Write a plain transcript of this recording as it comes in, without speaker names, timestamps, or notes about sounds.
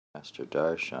Master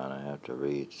Darshan, I have to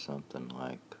read something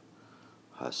like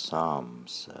Hassam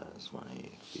says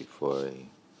before he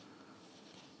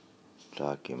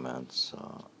documents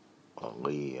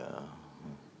Aliyah.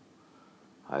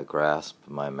 I grasp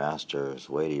my master's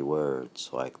weighty words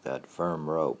like that firm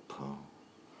rope,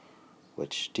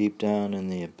 which deep down in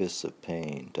the abyss of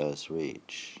pain does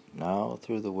reach. Now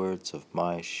through the words of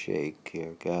my sheikh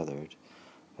here gathered,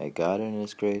 may God in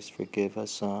His grace forgive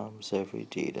Hassam's every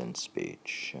deed and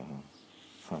speech.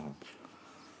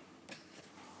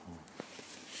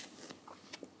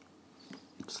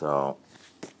 So,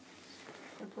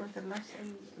 Wat wordt de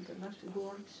laatste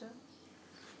woord?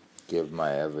 give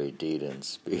my every deed and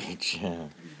speech. Dienen?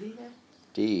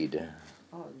 Deed.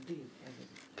 Oh, deed. In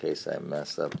case I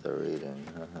mess up the reading.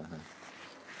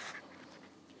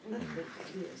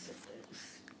 Yes, it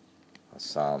is.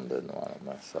 Hassan didn't want to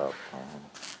mess up.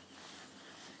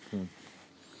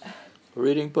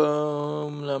 Reading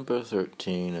poem number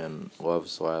 13 in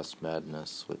Love's Last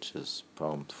Madness, which is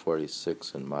poem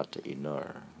 46 in Mata-i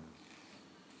Nur.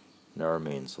 Nur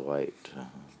means light.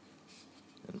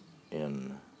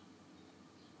 In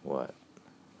what?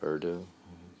 Urdu?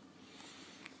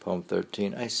 Poem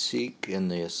 13. I seek in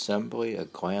the assembly a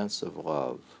glance of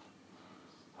love.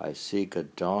 I seek a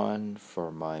dawn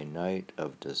for my night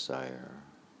of desire.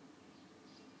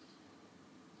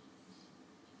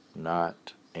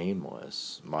 Not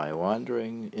aimless, my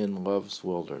wandering in love's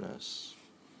wilderness.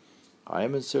 I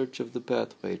am in search of the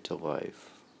pathway to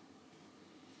life.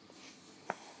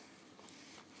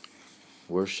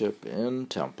 Worship in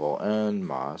temple and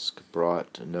mosque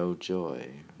brought no joy.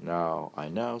 I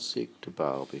now seek to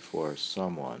bow before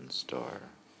someone's door.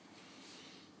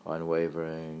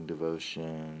 Unwavering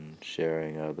devotion,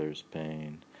 sharing others'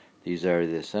 pain. These are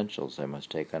the essentials I must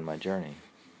take on my journey.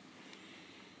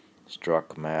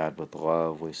 Struck mad with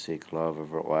love, we seek love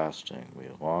everlasting. We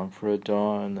long for a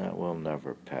dawn that will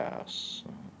never pass.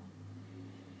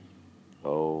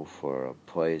 Oh, for a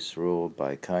place ruled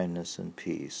by kindness and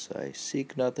peace. I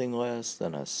seek nothing less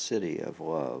than a city of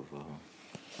love.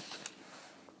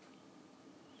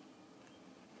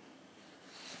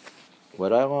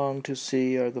 What I long to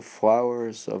see are the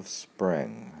flowers of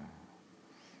spring,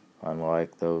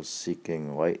 unlike those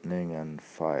seeking lightning and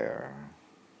fire.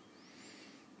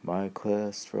 My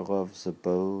quest for love's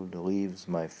abode leaves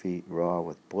my feet raw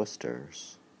with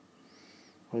blisters.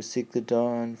 I seek the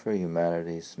dawn for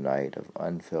humanity's night of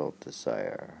unfilled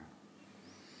desire.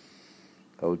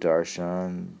 O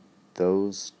Darshan,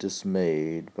 those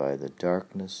dismayed by the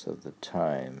darkness of the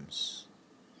times,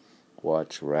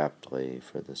 watch raptly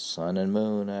for the sun and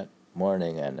moon at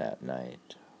morning and at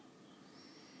night.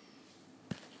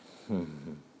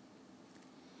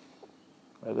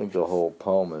 I think the whole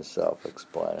poem is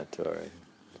self-explanatory,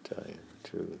 to tell you the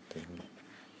truth.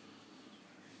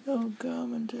 No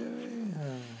commentary.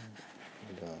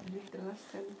 Read the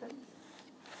last sentence.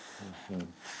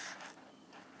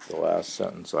 The last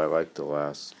sentence, I like the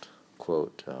last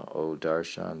quote. O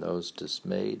Darshan, those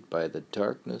dismayed by the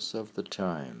darkness of the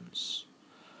times,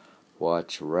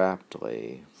 watch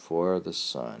raptly for the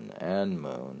sun and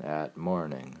moon at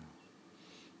morning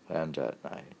and at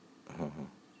night.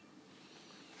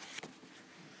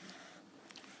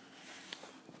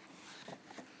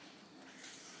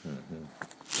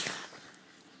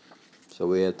 So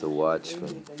we have to watch for.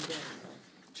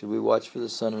 Should we watch for the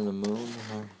sun and the moon?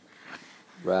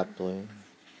 Raptly.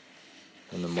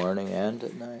 In the morning and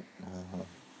at night?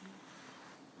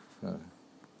 Read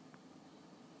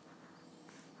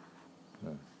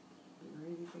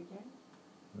it again.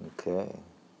 Okay.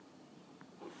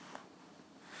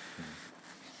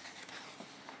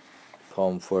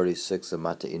 Poem 46 of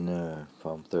Mata-i Nur,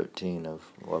 poem 13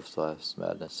 of Love's Last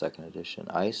Madness, 2nd edition.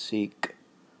 I seek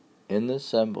in the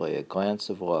assembly a glance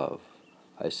of love.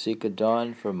 I seek a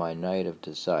dawn for my night of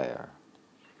desire.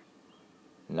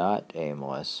 Not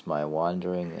aimless, my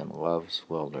wandering in love's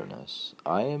wilderness.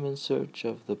 I am in search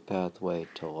of the pathway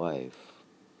to life.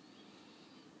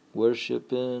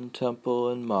 Worship in temple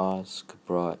and mosque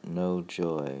brought no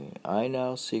joy. I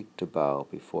now seek to bow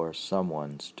before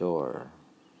someone's door.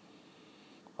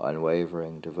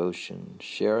 Unwavering devotion,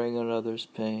 sharing another's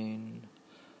pain.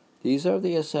 These are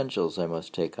the essentials I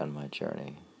must take on my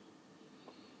journey.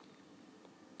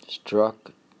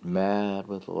 Struck mad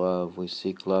with love, we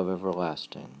seek love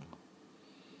everlasting.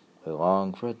 We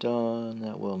long for a dawn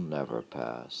that will never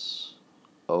pass.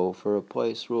 Oh, for a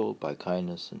place ruled by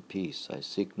kindness and peace. I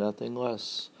seek nothing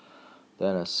less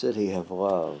than a city of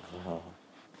love.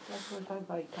 That's what I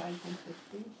by kindness and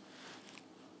peace.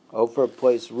 Oh, for a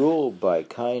place ruled by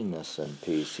kindness and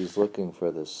peace. He's looking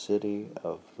for the city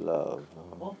of love.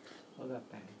 Oops, what a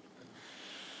pain.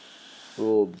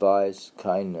 ruled by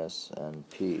kindness and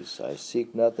peace. I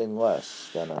seek nothing less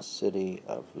than a city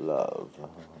of love.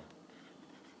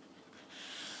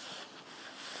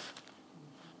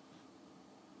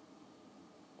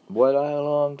 What I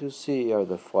long to see are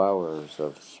the flowers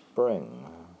of spring.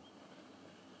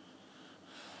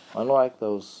 Unlike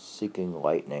those seeking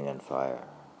lightning and fire,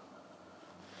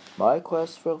 my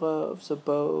quest for love's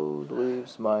abode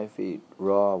leaves my feet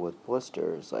raw with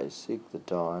blisters. I seek the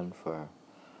dawn for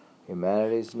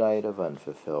humanity's night of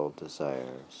unfulfilled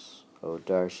desires. O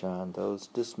Darshan, those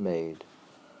dismayed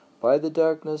by the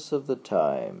darkness of the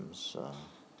times,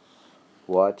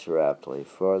 watch raptly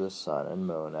for the sun and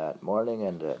moon at morning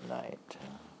and at night.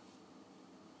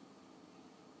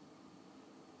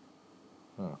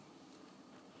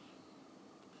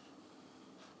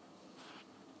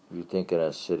 You think in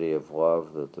a city of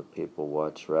love that the people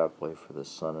watch raptly for the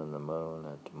sun and the moon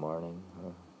at morning?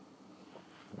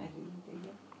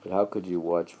 But how could you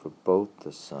watch for both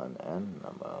the sun and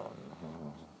the moon?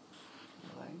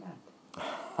 Why not?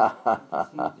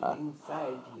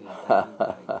 Inside you.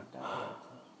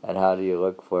 And how do you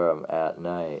look for them at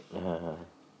night? At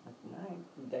night,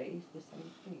 day is the same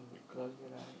thing. You close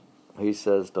your eyes. He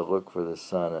says to look for the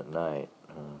sun at night.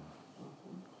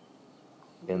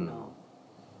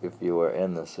 If you were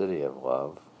in the city of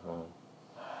love,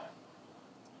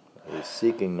 he's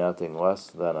seeking nothing less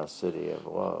than a city of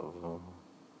love.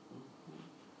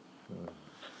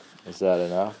 Is that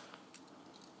enough?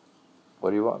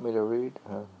 What do you want me to read?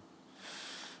 The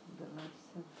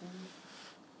last sentence.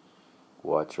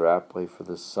 Watch raptly for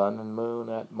the sun and moon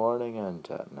at morning and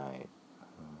at night.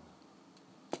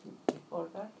 Before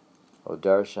that? O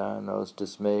Darshan, those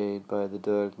dismayed by the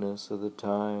darkness of the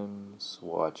times,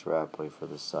 watch raptly for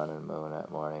the sun and moon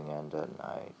at morning and at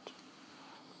night.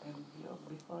 And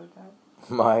before that?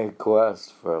 My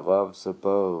quest for love's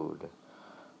abode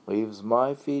leaves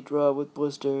my feet raw with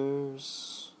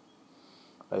blisters.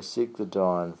 I seek the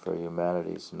dawn for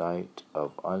humanity's night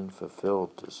of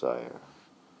unfulfilled desire.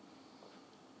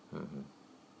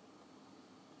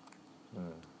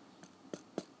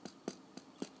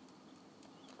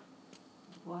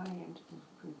 Why and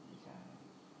good desire?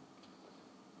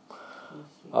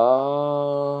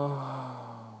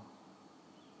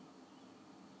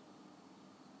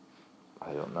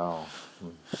 I don't know.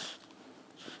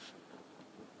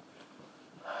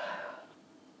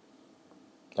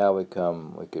 Now we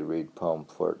could read poem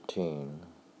 14,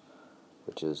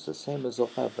 which is the same as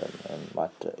 11, and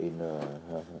Mata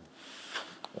Inur,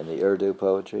 in the Urdu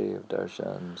poetry of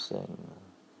Darshan Singh,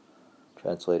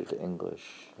 translated to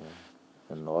English,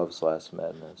 in Love's Last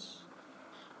Madness,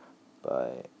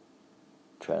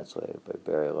 translated by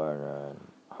Barry Lerner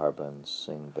and Harbans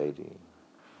Singh Bedi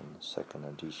in the second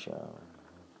edition.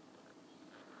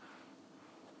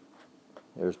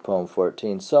 Here's poem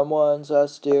 14. Someone's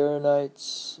austere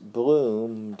nights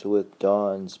bloomed with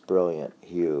dawn's brilliant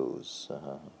hues.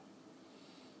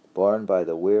 Born by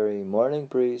the weary morning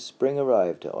breeze, spring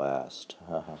arrived at last.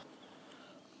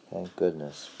 Thank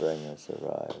goodness spring has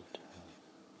arrived.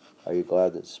 Are you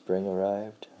glad that spring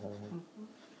arrived?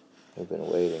 We've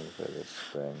been waiting for this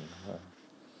spring.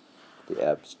 The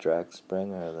abstract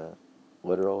spring, or the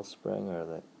literal spring, or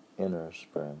the inner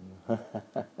spring?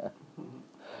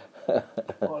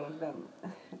 All of them.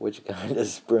 Which kind of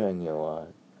spring you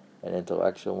want? An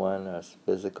intellectual one, a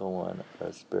physical one, or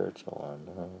a spiritual one?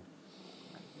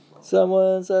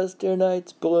 Someone's austere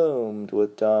nights bloomed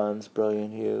with dawn's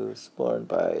brilliant hues, born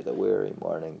by the weary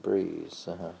morning breeze.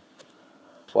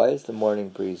 Why is the morning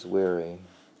breeze weary?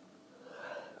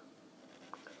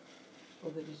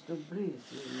 Well, there is no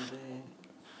breeze in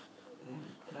the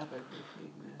travel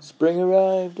between. Spring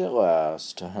arrived at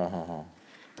last.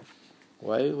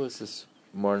 Why was this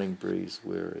morning breeze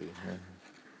weary?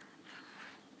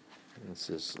 This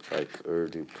is like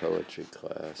Urdu poetry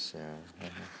class,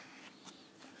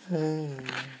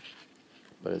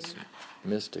 but it's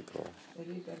mystical.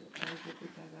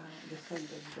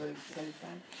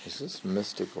 Is this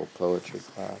mystical poetry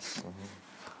class?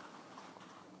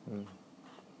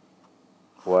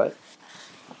 What?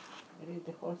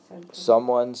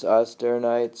 Someone's austere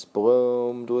nights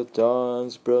bloomed with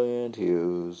dawn's brilliant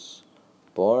hues,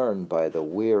 born by the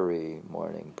weary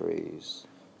morning breeze.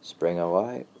 Spring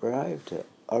arrived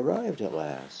at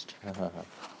last. No,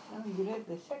 you read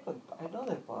the second,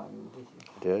 another poem.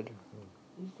 Did?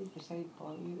 Is this the same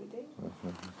poem you read?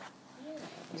 Yeah.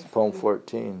 It's poem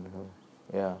 14.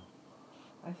 Yeah.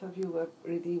 I thought you were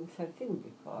reading 13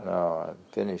 before. No, I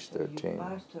finished So 13. you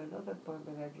passed to another poem,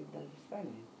 but I didn't understand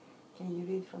it. Can you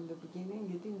read from the beginning?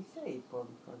 You didn't say poem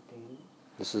 14.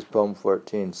 This is poem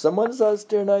 14. Someone's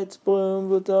austere nights bloomed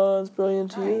with dawn's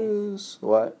brilliant hues.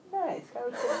 What? Nice.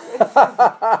 This is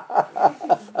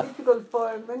a difficult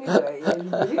poem anyway, and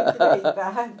you reiterate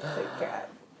that.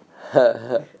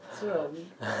 It's wrong.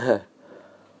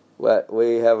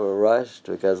 We have a rush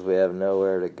because we have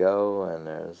nowhere to go, and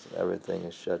everything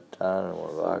is shut down, and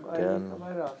we're locked in.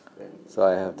 So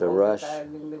I have to rush. I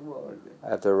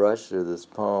have to rush through this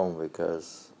poem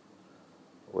because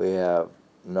we have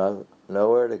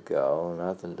nowhere to go,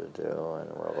 nothing to do, and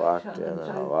we're locked in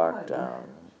a lockdown.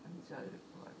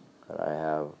 And I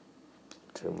have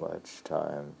too much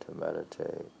time to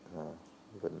meditate.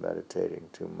 I've been meditating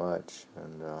too much,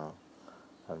 and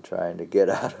I'm trying to get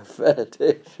out of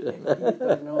meditation. You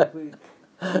don't know which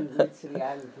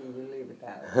reality you live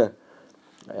without.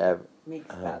 I have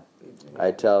Mixed up.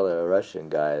 I tell the Russian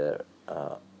guy that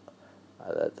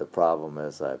the problem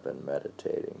is I've been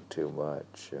meditating too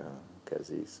much because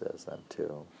he says I'm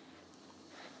too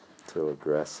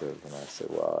aggressive, and I said,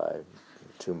 well,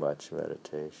 too much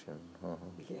meditation.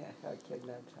 Yeah, I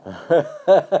cannot.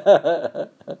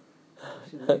 You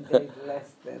should meditate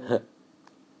less than.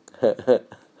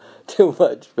 Too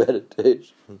much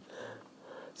meditation.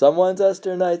 Someone's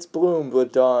austere nights bloomed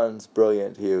with dawn's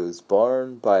brilliant hues.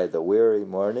 Borne by the weary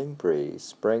morning breeze,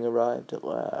 spring arrived at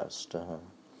last.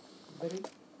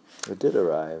 It did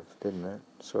arrive, didn't it?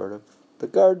 Sort of. The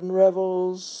garden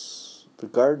revels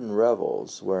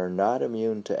were not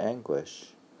immune to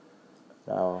anguish.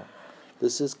 Now,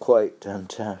 this is quite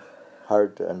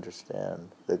hard to understand.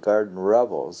 The garden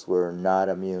revels were not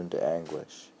immune to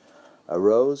anguish. A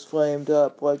rose flamed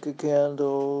up like a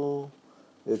candle.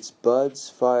 Its bud's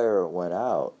fire went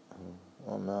out.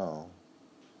 Oh no.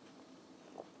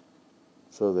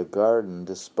 So the garden,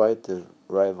 despite the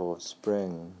arrival of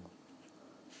spring,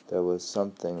 there was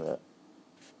something that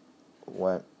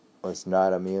was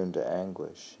not immune to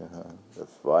anguish.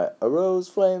 A rose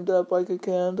flamed up like a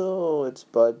candle. Its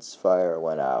bud's fire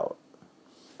went out.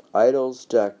 Idols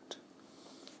decked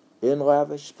in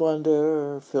lavish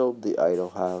splendor filled the idol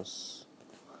house.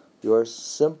 Your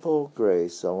simple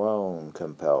grace alone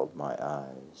compelled my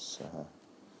eyes.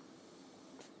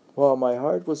 While my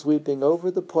heart was weeping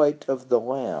over the plight of the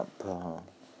lamp,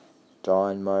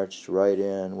 dawn marched right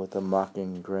in with a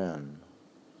mocking grin.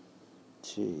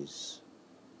 Jeez.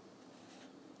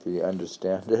 Do you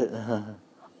understand it?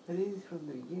 It is from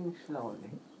the beginning slowly.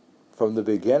 From the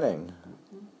beginning?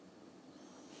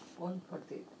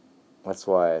 140. That's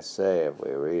why I say if we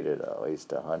read it at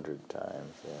least 100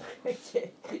 times.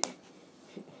 Yeah.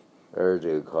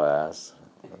 Urdu class.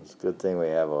 It's a good thing we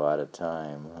have a lot of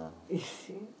time. You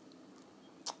see?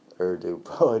 Urdu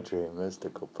poetry,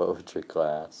 mystical poetry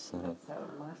class. That's our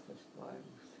master's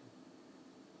poems.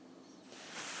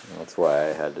 That's why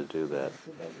I had to do that.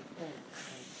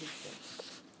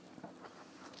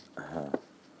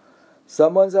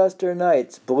 Someone's austere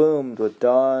nights bloomed with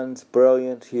dawn's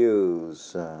brilliant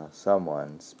hues.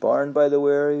 Someone's, borne by the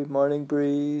weary morning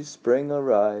breeze, spring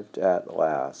arrived at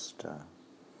last.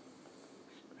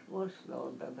 More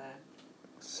slow than that.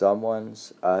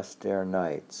 Someone's austere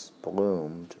nights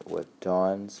bloomed with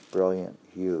dawn's brilliant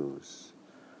hues.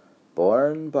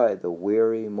 Borne by the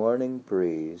weary morning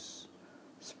breeze,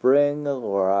 spring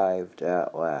arrived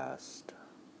at last.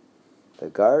 The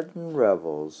garden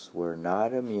revels were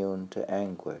not immune to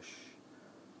anguish.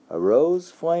 A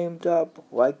rose flamed up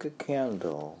like a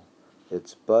candle.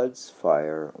 Its bud's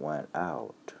fire went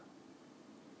out.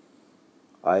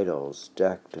 Idols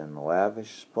decked in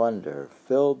lavish splendor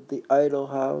filled the idol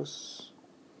house.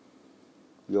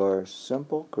 Your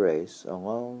simple grace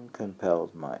alone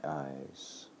compelled my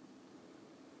eyes.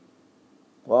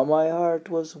 While my heart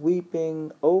was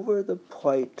weeping over the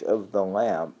plight of the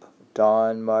lamp,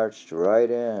 dawn marched right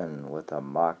in with a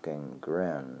mocking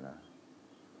grin.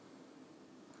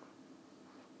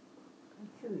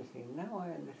 Seriously, now I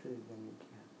understood them.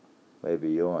 Maybe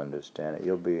you'll understand it.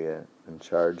 You'll be in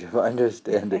charge of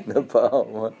understanding the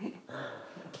poem.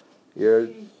 He is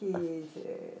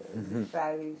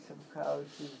describing somehow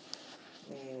he's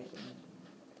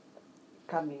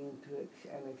coming to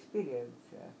an experience,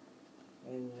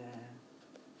 and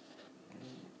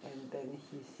then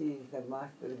he sees the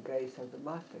grace of the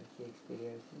master he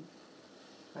experiences.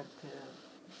 But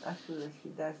as soon as he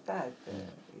does that,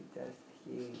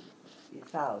 he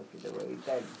is out in the way he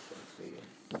does experience.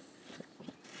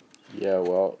 Yeah,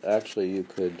 well, actually, you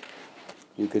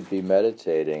could be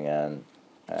meditating and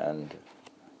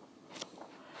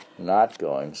not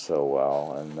going so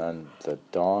well, and then the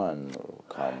dawn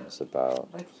comes about.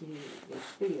 But he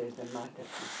experiences the master to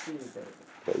see the.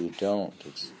 But you don't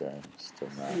experience the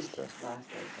master.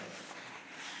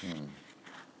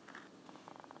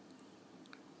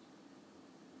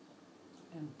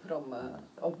 And from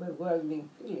overwhelming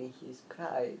feeling, he's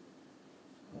cried,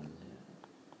 and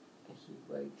he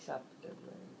wakes up that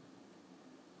way.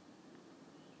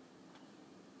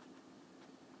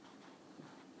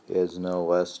 He has no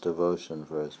less devotion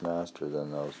for his master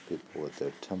than those people with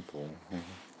their temple.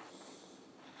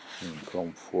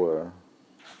 Poem 4.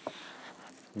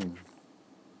 Like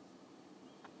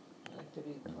to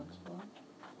read once more?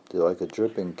 They're like a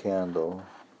dripping candle.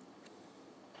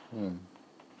 Are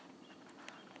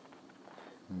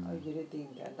you reading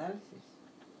the analysis?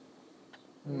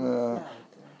 No.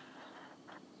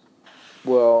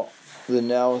 Well, the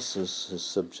analysis is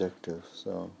subjective,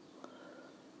 so.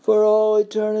 For all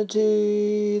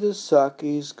eternity, the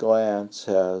Saki's glance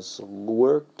has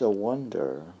worked a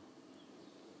wonder.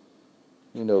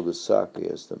 You know the Saki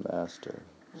is the master.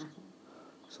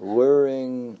 It's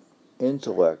luring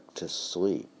intellect to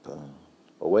sleep.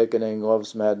 Awakening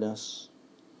love's madness.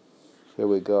 Here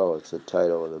we go. It's the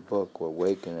title of the book.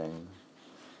 Awakening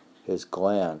his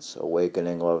glance.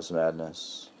 Awakening love's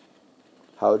madness.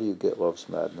 How do you get love's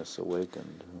madness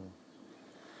awakened?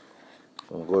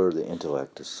 Lure the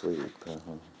intellect to sleep.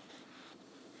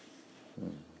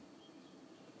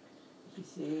 You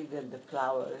see that the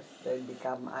flowers, they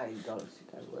become idols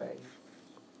in a way.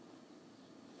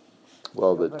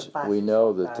 Well, we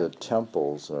know that the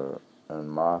temples and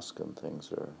mosque and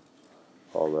things are,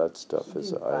 all that stuff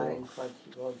is idol.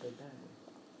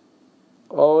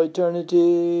 All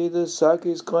eternity, the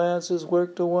Saki's glance has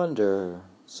worked a wonder.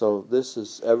 So this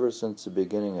is ever since the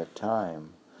beginning of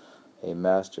time. A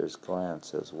master's glance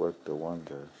has worked a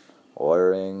wonder,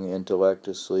 luring intellect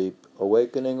to sleep,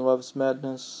 awakening love's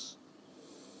madness.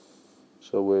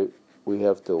 So we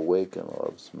have to awaken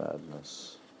love's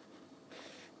madness.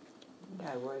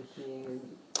 Yeah,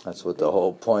 that's what the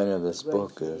whole point of this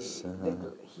book is. He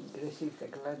received a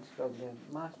glance from the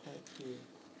master.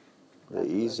 The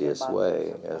easiest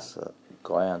way is a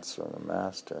glance from the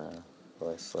master,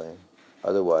 obviously.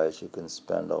 Otherwise, you can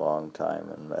spend a long time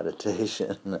in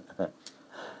meditation.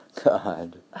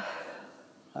 God.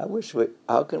 I wish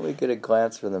how can we get a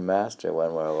glance from the master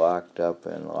when we're locked up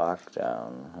in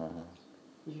lockdown?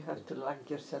 You have to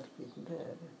lock yourself in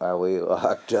there. Are we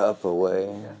locked up away?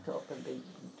 You have to open the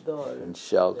door. And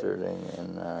sheltered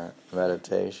in our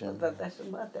meditation? But that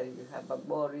doesn't matter. You have a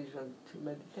more reason to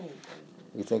meditate.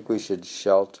 You think we should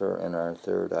shelter in our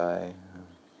third eye?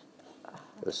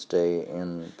 To stay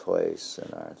in place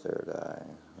in our third eye.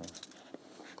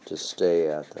 To stay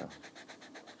at the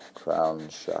crown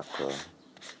chakra.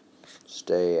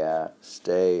 Stay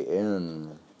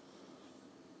in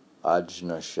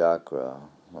Ajna chakra.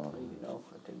 You know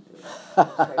what to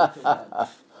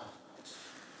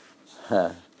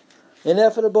do.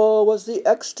 Ineffable was the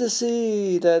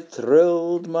ecstasy that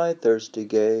thrilled my thirsty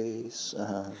gaze.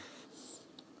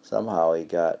 Somehow he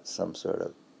got some sort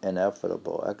of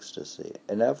ineffable ecstasy.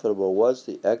 Ineffable was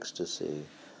the ecstasy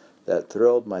that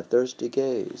thrilled my thirsty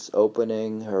gaze.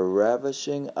 Opening her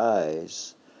ravishing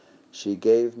eyes, she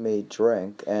gave me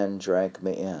drink and drank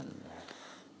me in.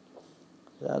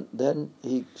 Then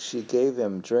she gave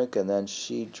him drink and then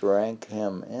she drank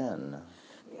him in.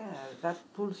 Yeah, that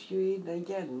pulls you in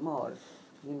again more.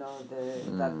 You know,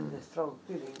 the strong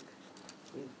feeling,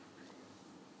 it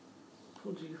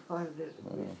pulls you farther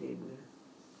within.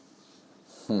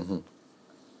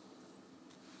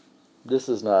 This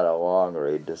is not a long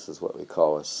read. This is what we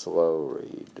call a slow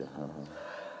read.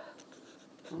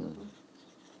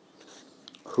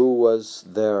 Who was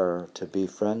there to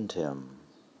befriend him?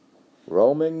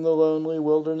 Roaming the lonely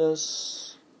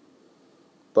wilderness,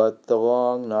 but the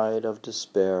long night of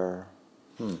despair.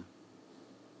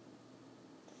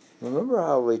 Remember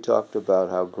how we talked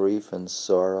about how grief and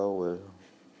sorrow were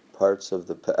parts of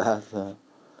the path?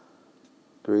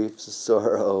 Grief,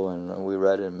 sorrow, and we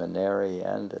read in Maneri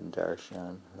and in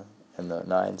Darshan, in the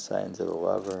 9 Signs of the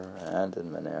Lover and in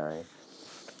Maneri.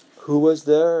 Who was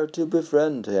there to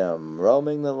befriend him,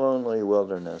 roaming the lonely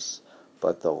wilderness,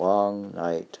 but the long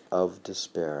night of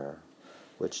despair,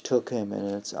 which took him in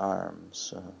its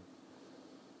arms?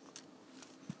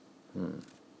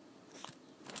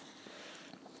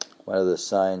 One of the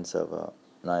signs of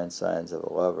 9 signs of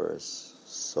a lover is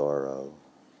sorrow.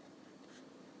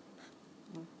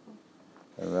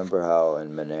 Remember how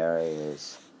in Maneri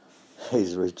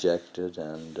he's rejected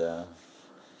and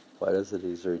what is it?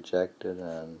 He's rejected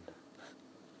and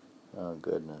oh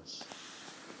goodness.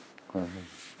 From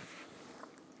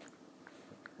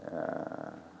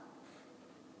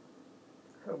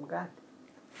God.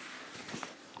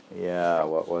 Yeah,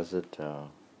 what was it?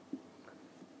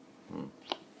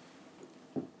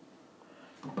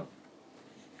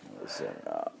 Listen,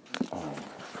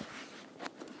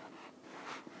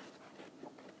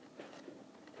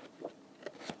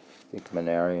 Think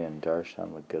Manari and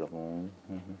Darshan would get along?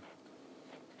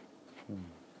 I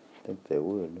think they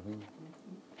would.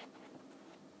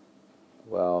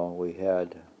 Well, we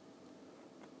had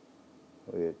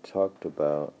talked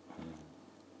about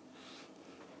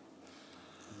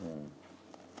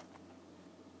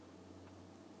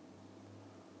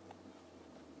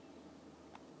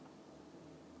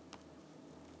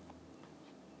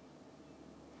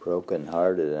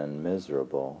broken-hearted and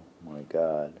miserable. My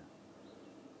God.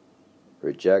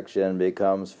 Rejection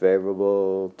becomes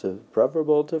preferable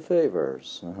to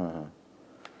favors.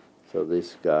 So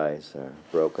these guys are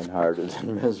broken-hearted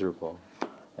and miserable.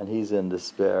 And he's in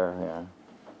despair,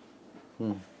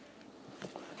 yeah.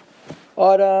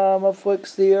 Autumn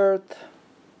afflicts the earth,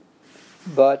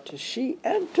 but she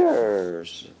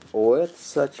enters with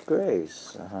such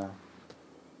grace.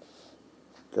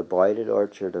 The blighted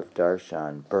orchard of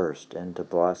Darshan burst into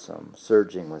blossom,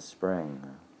 surging with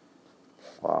spring.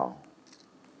 Wow.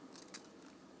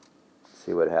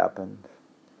 See what happened?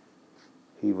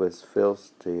 He was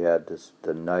filched, he had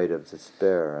the night of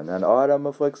despair. And then autumn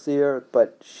afflicts the earth,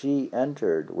 but she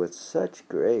entered with such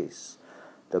grace.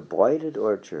 The blighted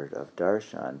orchard of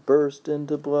Darshan burst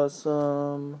into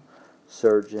blossom,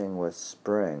 surging with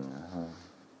spring.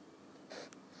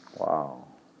 Wow.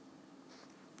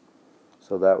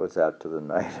 So that was after the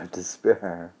night of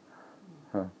despair.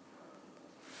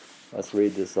 Let's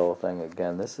read this whole thing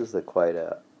again. This is quite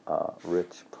a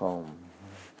rich poem.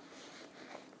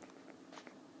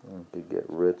 You could get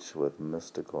rich with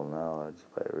mystical knowledge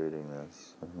by reading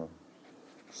this.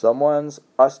 Someone's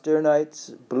austere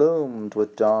nights bloomed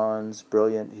with dawn's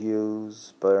brilliant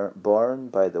hues, borne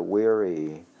by the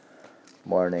weary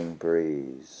morning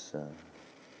breeze.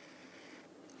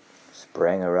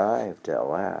 Spring arrived at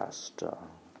last.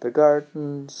 The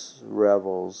garden's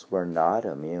revels were not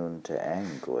immune to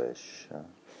anguish.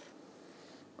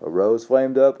 A rose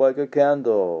flamed up like a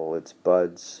candle, its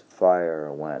buds'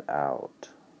 fire went out.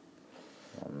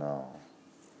 Oh no.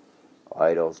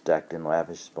 Idols decked in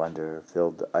lavish splendor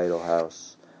filled the idol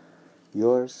house.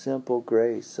 Your simple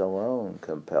grace alone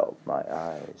compelled my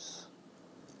eyes.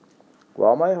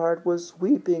 While my heart was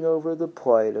weeping over the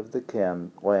plight of the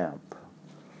lamp,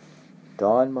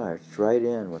 dawn marched right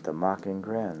in with a mocking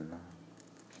grin.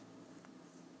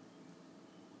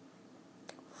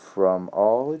 From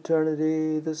all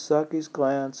eternity the Saki's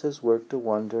glance has worked a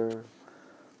wonder,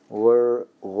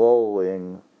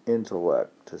 lulling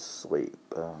intellect to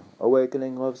sleep,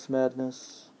 awakening love's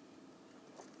madness.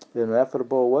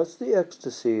 Ineffable was the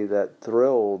ecstasy that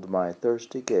thrilled my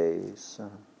thirsty gaze.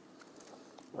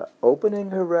 Opening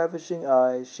her ravishing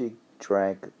eyes, she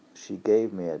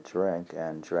gave me a drink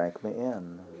and drank me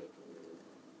in.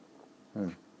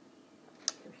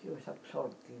 He was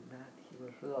absorbed in that, he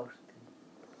was lost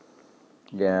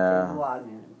Yeah. in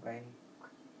one way.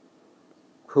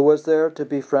 Who was there to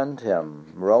befriend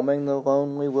him, roaming the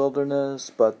lonely wilderness,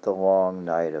 but the long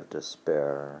night of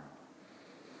despair,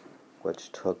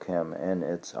 which took him in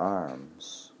its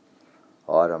arms?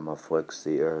 Autumn afflicts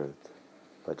the earth,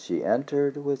 but she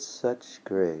entered with such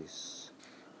grace.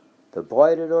 The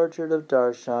blighted orchard of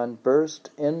Darshan burst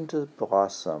into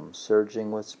blossom,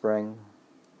 surging with spring.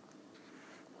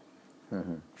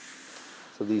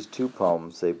 So these two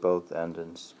poems, they both end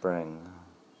in spring.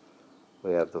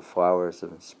 We have the flowers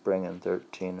of spring in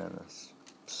 13 and the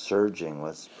surging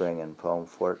with spring in poem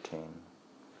 14.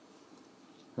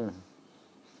 Yes,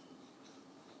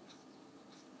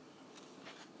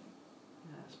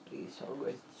 please,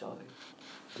 always joy.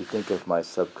 Do you think if my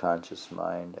subconscious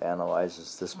mind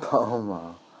analyzes this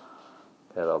poem,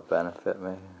 it'll benefit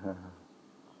me?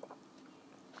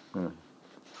 I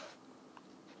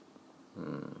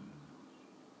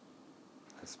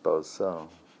suppose so.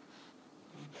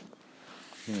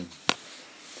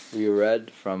 We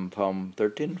read from poem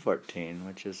 13 and 14,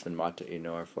 which is in Mata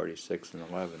Inor 46 and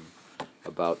 11,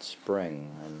 about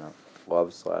spring and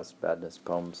Love's Last Madness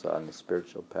poems on the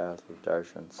spiritual path of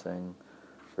Darshan Singh,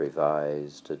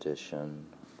 revised edition.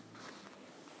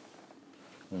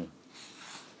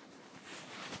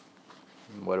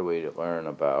 What do we learn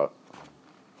about?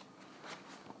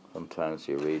 Sometimes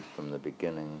you read from the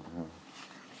beginning.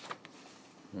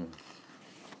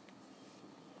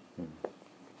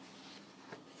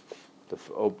 The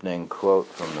opening quote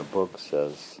from the book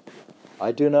says,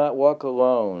 I do not walk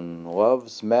alone.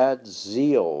 Love's mad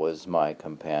zeal is my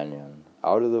companion.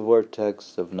 Out of the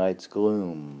vortex of night's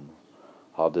gloom,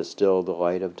 I'll distill the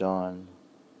light of dawn.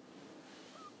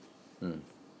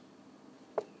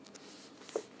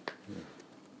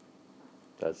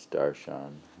 That's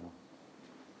Darshan.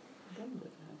 Don't look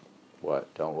at it.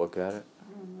 What? Don't look at it?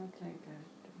 No, not like that.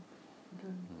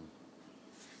 Don't.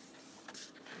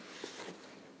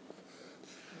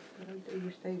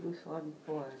 you stayed with one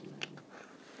poem.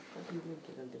 What do you think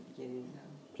at the beginning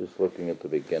now? Just looking at the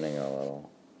beginning a little.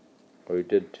 We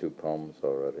did 2 poems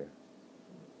already. It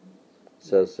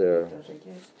says there,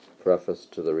 preface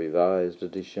to the revised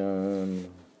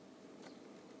edition.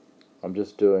 I'm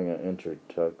just doing an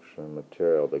introduction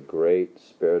material. The great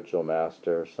spiritual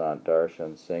master, Sant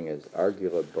Darshan Singh, is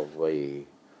arguably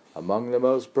among the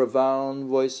most profound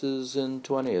voices in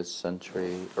 20th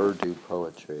century Urdu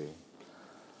poetry.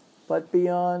 But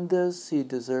beyond this, he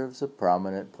deserves a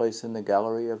prominent place in the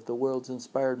gallery of the world's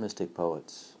inspired mystic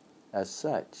poets. As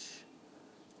such,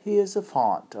 he is a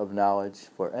font of knowledge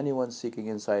for anyone seeking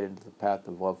insight into the path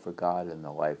of love for God and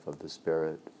the life of the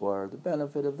Spirit, for the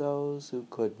benefit of those who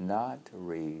could not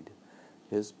read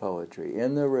his poetry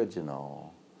in the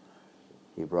original.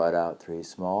 He brought out 3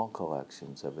 small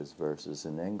collections of his verses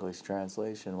in English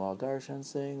translation, while Darshan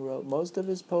Singh wrote most of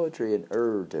his poetry in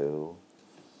Urdu.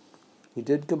 He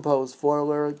did compose 4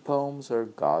 lyric poems or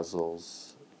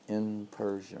ghazals in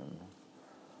Persian.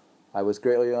 I was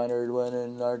greatly honored when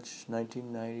in March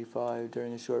 1995,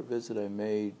 during a short visit I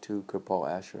made to Kripal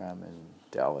Ashram in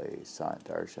Delhi, Sant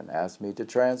Darshan asked me to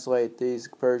translate these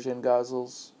Persian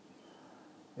ghazals.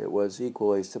 It was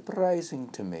equally surprising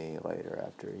to me later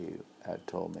after he had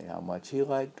told me how much he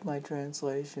liked my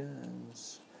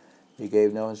translations. He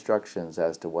gave no instructions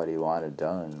as to what he wanted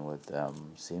done with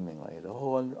them, seemingly. The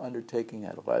whole undertaking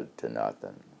had led to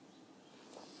nothing.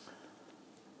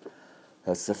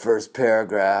 That's the first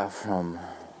paragraph from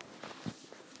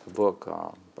the book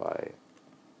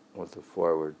with the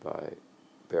foreword by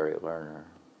Barry Lerner.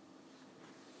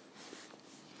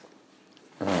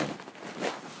 I'm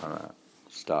going to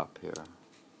stop here.